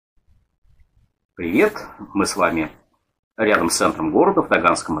Привет! Мы с вами рядом с центром города, в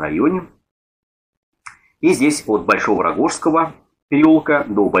Таганском районе. И здесь от Большого Рогожского переулка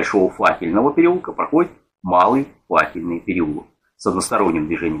до Большого Факельного переулка проходит Малый Факельный переулок с односторонним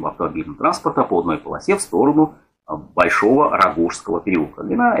движением автомобильного транспорта по одной полосе в сторону Большого Рогожского переулка.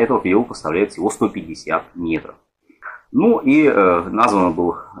 Длина этого переулка составляет всего 150 метров. Ну и назван он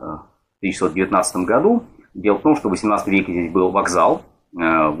был в 1919 году. Дело в том, что в 18 веке здесь был вокзал.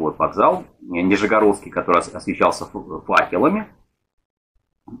 Вот вокзал Нижегородский, который освещался факелами.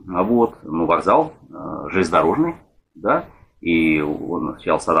 Вот, ну, вокзал железнодорожный, да, и он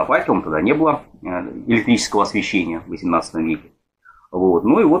освещался тогда факелом, тогда не было электрического освещения в 18 веке. Вот,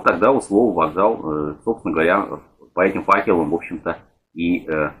 ну и вот тогда вот слово вокзал, собственно говоря, по этим факелам, в общем-то, и,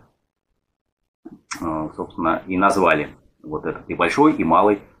 собственно, и назвали вот этот и большой, и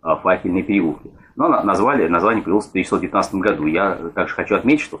малый факельные переулки. Но название появилось в 1919 году. Я также хочу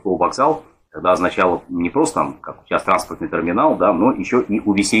отметить, что слово вокзал тогда означало не просто там, как сейчас транспортный терминал, да, но еще и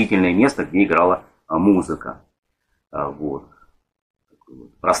увеселительное место, где играла музыка. Вот.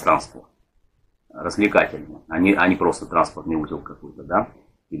 Пространство развлекательное, а не просто транспортный узел какой-то, да,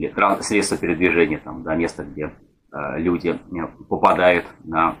 или средство передвижения, там, да, место, где люди попадают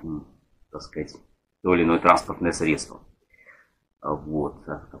на, так сказать, то или иное транспортное средство. Вот,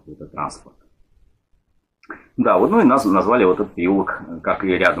 какой-то транспорт. Да, вот, ну и назвали вот этот переулок, как и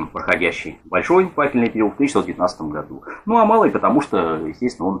рядом проходящий Большой Факельный переулок в 1919 году. Ну а Малый, потому что,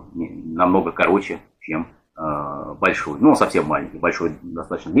 естественно, он намного короче, чем Большой. Ну, он совсем маленький. Большой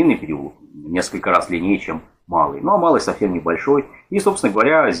достаточно длинный переулок, несколько раз длиннее, чем Малый. Ну а Малый совсем небольшой. И, собственно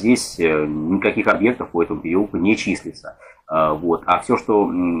говоря, здесь никаких объектов по этому переулку не числится. Вот. А все,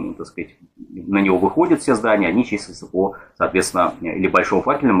 что, так сказать, на него выходят, все здания, они числятся по, соответственно, или Большому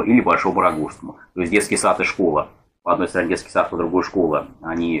Факельному, или Большому Рогожскому. То есть детский сад и школа. По одной стороне детский сад, по другой школа,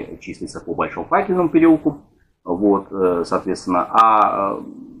 они числятся по Большому Факельному переулку. Вот, соответственно. А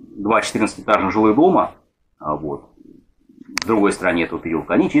два 14-этажных жилых дома, вот, в другой стороне этого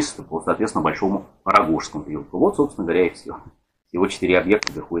переулка, они числятся по, соответственно, Большому Рогожскому переулку. Вот, собственно говоря, и все. Всего 4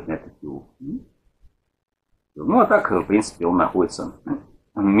 объекта выходят на этот переулок. Ну, а так, в принципе, он находится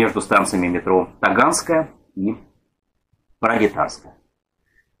между станциями метро Таганская и Пролетарская.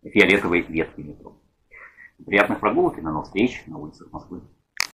 Фиолетовой ветки метро. Приятных прогулок и до новых встреч на улицах Москвы.